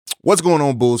What's going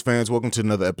on, Bulls fans? Welcome to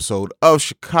another episode of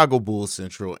Chicago Bulls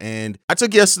Central. And I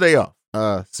took yesterday off.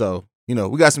 So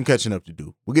we got some catching up to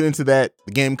do. We'll get into that,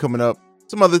 the game coming up,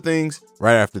 some other things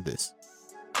right after this.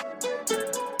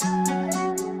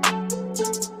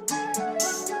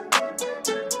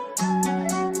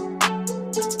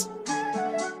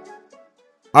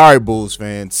 All right, Bulls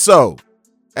fans. So,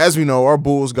 as we know, our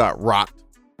Bulls got rocked.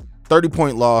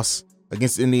 30-point loss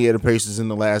against the Indiana Pacers in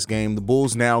the last game. The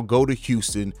Bulls now go to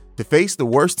Houston to face the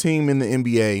worst team in the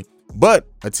NBA, but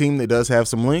a team that does have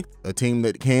some length, a team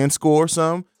that can score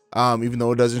some, even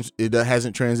though it hasn't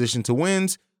transitioned to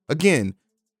wins. Again,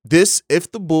 if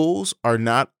the Bulls are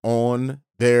not on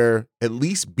their at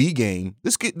least B game,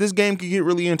 this game could get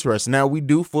really interesting. Now, we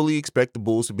do fully expect the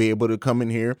Bulls to be able to come in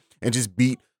here and just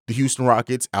beat the Houston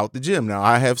Rockets out the gym. Now,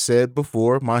 I have said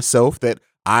before myself that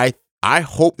I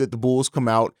hope that the Bulls come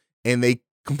out and they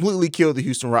completely kill the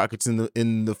Houston Rockets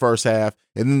in the first half,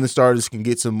 and then the starters can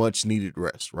get some much needed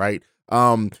rest, right?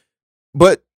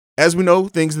 But as we know,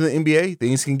 things in the NBA,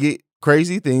 things can get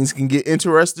crazy, things can get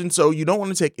interesting, so you don't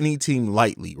want to take any team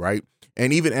lightly, right?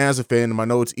 And even as a fan, I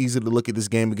know it's easy to look at this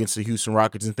game against the Houston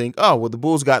Rockets and think, oh, well, the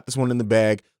Bulls got this one in the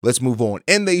bag, let's move on.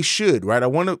 And they should, right? I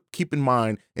want to keep in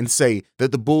mind and say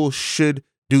that the Bulls should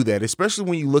do that, especially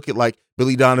when you look at like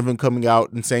Billy Donovan coming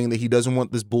out and saying that he doesn't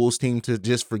want this Bulls team to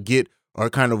just forget or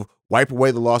kind of wipe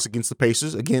away the loss against the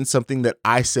Pacers. Again, something that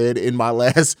I said in my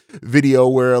last video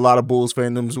where a lot of Bulls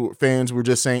fans were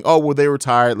just saying, oh, well, they were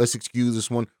tired, let's excuse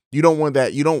this one. You don't want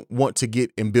that. You don't want to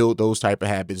get and build those type of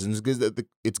habits. And it's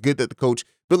good that the coach,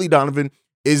 Billy Donovan,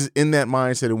 is in that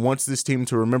mindset and wants this team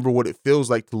to remember what it feels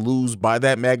like to lose by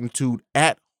that magnitude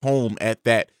at home at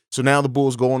that. So now the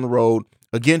Bulls go on the road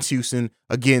against Houston.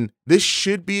 Again, this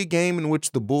should be a game in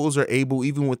which the Bulls are able,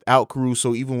 even without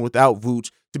Caruso, even without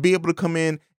Vooch, to be able to come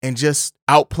in and just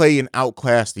outplay and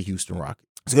outclass the Houston Rockets.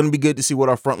 It's going to be good to see what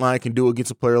our front line can do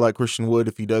against a player like Christian Wood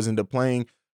if he does end up playing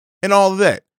and all of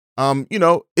that.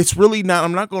 It's really not,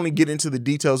 I'm not going to get into the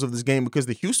details of this game because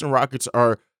the Houston Rockets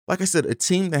are, like I said, a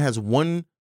team that has one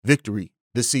victory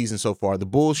this season so far. The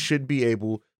Bulls should be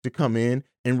able to come in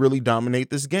and really dominate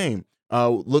this game. We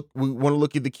want to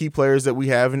look at the key players that we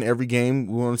have in every game.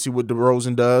 We want to see what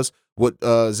DeRozan does, what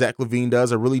Zach LaVine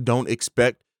does. I really don't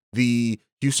expect the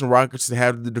Houston Rockets to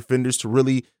have the defenders to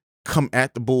really come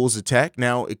at the Bulls' attack.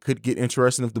 Now, it could get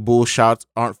interesting if the Bulls' shots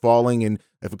aren't falling and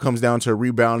if it comes down to a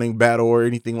rebounding battle or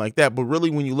anything like that. But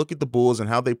really, when you look at the Bulls and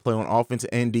how they play on offense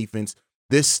and defense,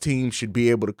 this team should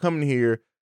be able to come in here,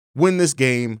 win this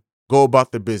game, go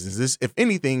about their business. If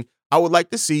anything, I would like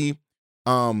to see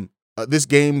this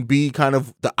game be kind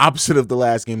of the opposite of the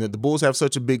last game, that the Bulls have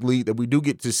such a big lead that we do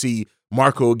get to see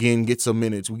Marco again get some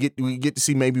minutes. We get to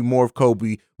see maybe more of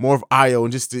Kobe, more of Ayo,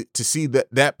 and just to see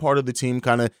that part of the team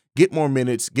kind of get more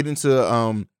minutes, get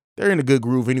into they're in a good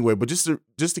groove anyway, but just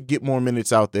to get more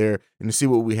minutes out there and to see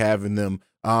what we have in them.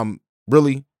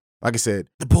 Really, like I said,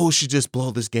 the Bulls should just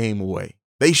blow this game away.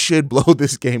 They should blow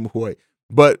this game away,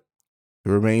 but it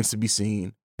remains to be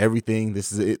seen. Everything,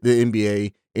 this is the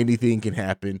NBA, anything can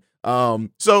happen.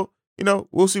 So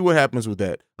we'll see what happens with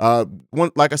that.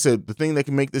 Like I said, the thing that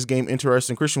can make this game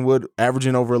interesting, Christian Wood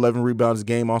averaging over 11 rebounds a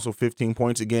game, also 15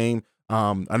 points a game.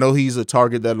 I know he's a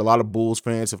target that a lot of Bulls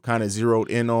fans have kind of zeroed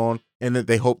in on and that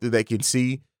they hope that they can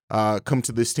see come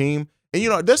to this team.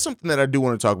 And, that's something that I do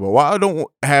want to talk about. While I don't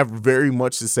have very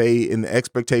much to say in the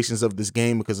expectations of this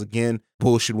game, because, again,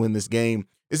 Bulls should win this game,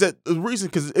 is that the reason,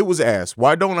 because it was asked,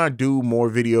 why don't I do more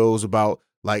videos about,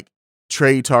 like,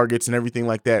 trade targets and everything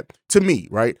like that? To me,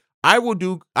 right? I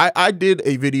did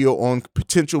a video on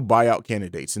potential buyout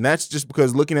candidates, and that's just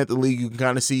because looking at the league, you can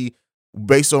kind of see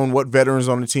based on what veterans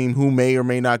on the team who may or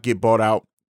may not get bought out.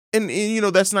 And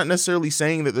that's not necessarily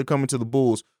saying that they're coming to the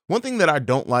Bulls. One thing that I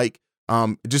don't like,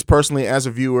 just personally as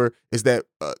a viewer, is that,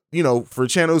 for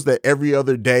channels that every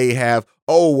other day have,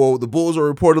 oh, well, the Bulls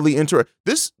are reportedly interested.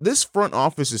 This front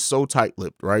office is so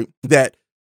tight-lipped, right, that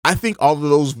I think all of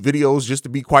those videos, just to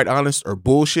be quite honest, are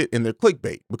bullshit and they're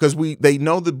clickbait, because they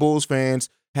know the Bulls fans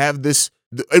have this,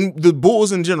 and the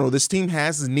Bulls in general, this team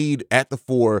has the need at the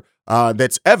fore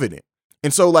that's evident.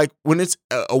 And so, like, when it's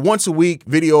a once a week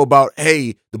video about,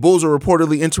 hey, the Bulls are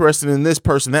reportedly interested in this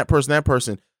person, that person, that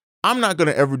person, I'm not going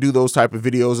to ever do those type of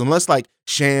videos unless like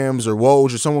Shams or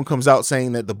Woj or someone comes out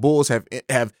saying that the Bulls have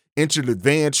entered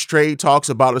advanced trade talks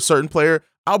about a certain player.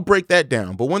 I'll break that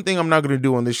down. But one thing I'm not going to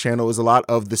do on this channel is a lot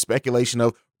of the speculation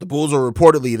of the Bulls are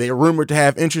reportedly, they are rumored to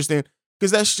have interest in,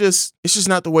 because it's just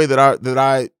not the way that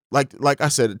I like I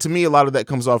said, to me, a lot of that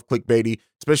comes off clickbaity,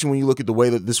 especially when you look at the way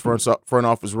that this front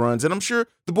office runs. And I'm sure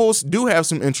the Bulls do have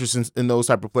some interest in those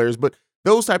type of players, but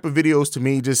those type of videos to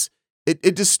me just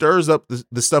it just stirs up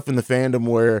the stuff in the fandom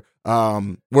where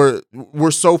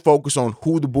we're so focused on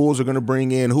who the Bulls are going to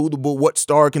bring in, what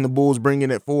star can the Bulls bring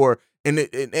in at 4, and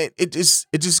it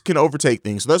just can overtake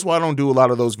things. So that's why I don't do a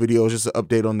lot of those videos. Just an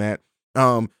update on that.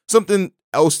 Something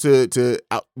else to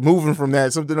moving from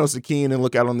that, something else to key in and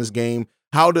look out on this game.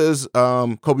 How does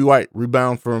Coby White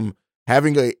rebound from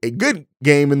having a good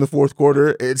game in the fourth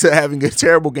quarter to having a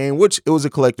terrible game, which it was a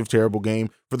collective terrible game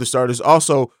for the starters?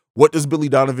 Also, what does Billy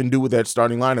Donovan do with that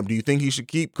starting lineup? Do you think he should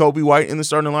keep Coby White in the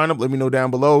starting lineup? Let me know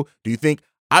down below. Do you think,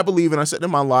 I believe, and I said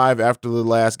in my live after the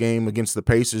last game against the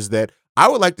Pacers, that I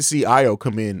would like to see Ayo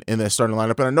come in that starting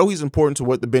lineup. And I know he's important to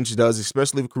what the bench does,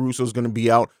 especially if Caruso is going to be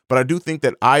out. But I do think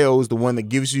that Ayo is the one that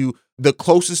gives you the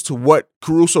closest to what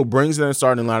Caruso brings in the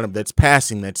starting lineup. That's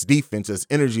passing, that's defense, that's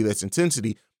energy, that's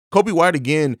intensity. Coby White,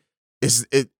 again, is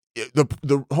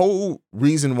the whole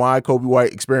reason why Coby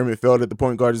White experiment failed at the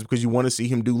point guard is because you want to see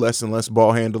him do less and less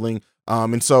ball handling.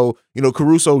 And so,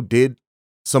 Caruso did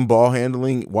some ball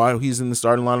handling while he's in the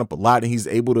starting lineup a lot, and he's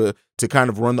able to kind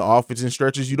of run the offense in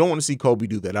stretches. You don't want to see Coby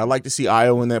do that. I'd like to see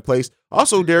Ayo in that place.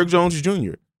 Also, Derrick Jones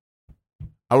Jr.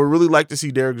 I would really like to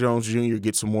see Derrick Jones Jr.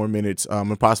 get some more minutes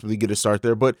and possibly get a start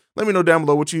there. But let me know down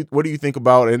below what do you think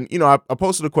about. And I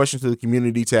posted a question to the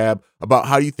community tab about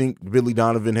how you think Billy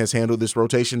Donovan has handled this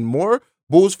rotation. More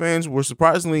Bulls fans were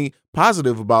surprisingly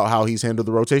positive about how he's handled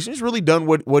the rotation. He's really done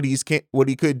what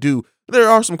he could do. There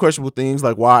are some questionable things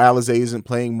like why Alizé isn't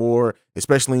playing more,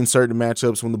 especially in certain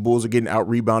matchups when the Bulls are getting out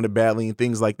rebounded badly and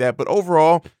things like that. But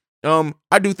overall,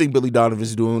 I do think Billy Donovan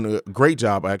is doing a great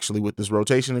job actually with this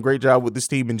rotation, a great job with this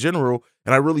team in general,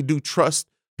 and I really do trust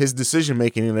his decision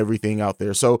making and everything out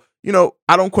there. So,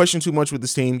 I don't question too much with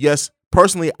this team. Yes,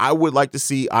 personally, I would like to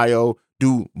see Ayo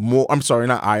do more. I'm sorry,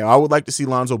 not Ayo. I would like to see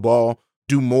Lonzo Ball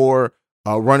do more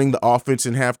running the offense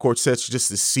in half-court sets just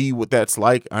to see what that's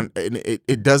like. And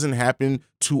it doesn't happen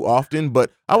too often,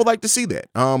 but I would like to see that.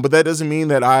 But that doesn't mean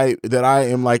that I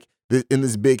am like in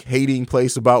this big hating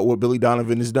place about what Billy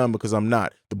Donovan has done, because I'm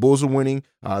not. The Bulls are winning.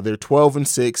 They're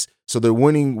 12-6, so they're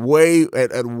winning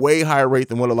at a way higher rate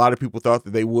than what a lot of people thought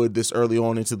that they would this early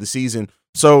on into the season.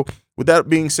 So with that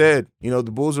being said, the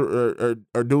Bulls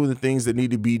are doing the things that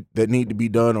need to be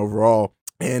done overall.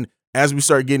 And as we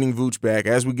start getting Vooch back,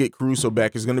 as we get Caruso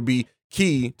back, it's going to be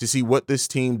key to see what this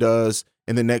team does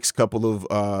in the next couple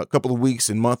of weeks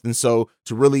and month and so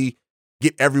to really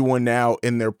get everyone now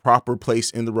in their proper place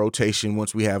in the rotation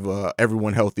once we have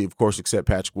everyone healthy, of course, except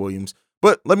Patrick Williams.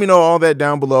 But let me know all that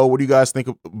down below. What do you guys think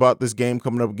about this game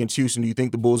coming up against Houston? Do you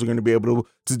think the Bulls are going to be able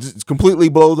to just completely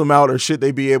blow them out, or should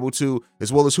they be able to?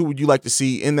 As well as who would you like to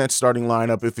see in that starting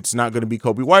lineup if it's not going to be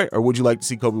Coby White, or would you like to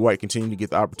see Coby White continue to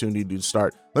get the opportunity to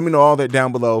start? Let me know all that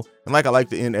down below. And like I like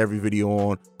to end every video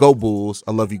on, go Bulls.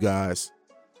 I love you guys.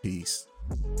 Peace.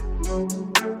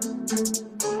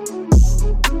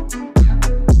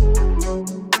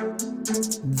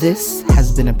 This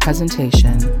has been a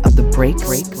presentation of the Break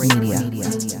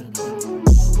Media.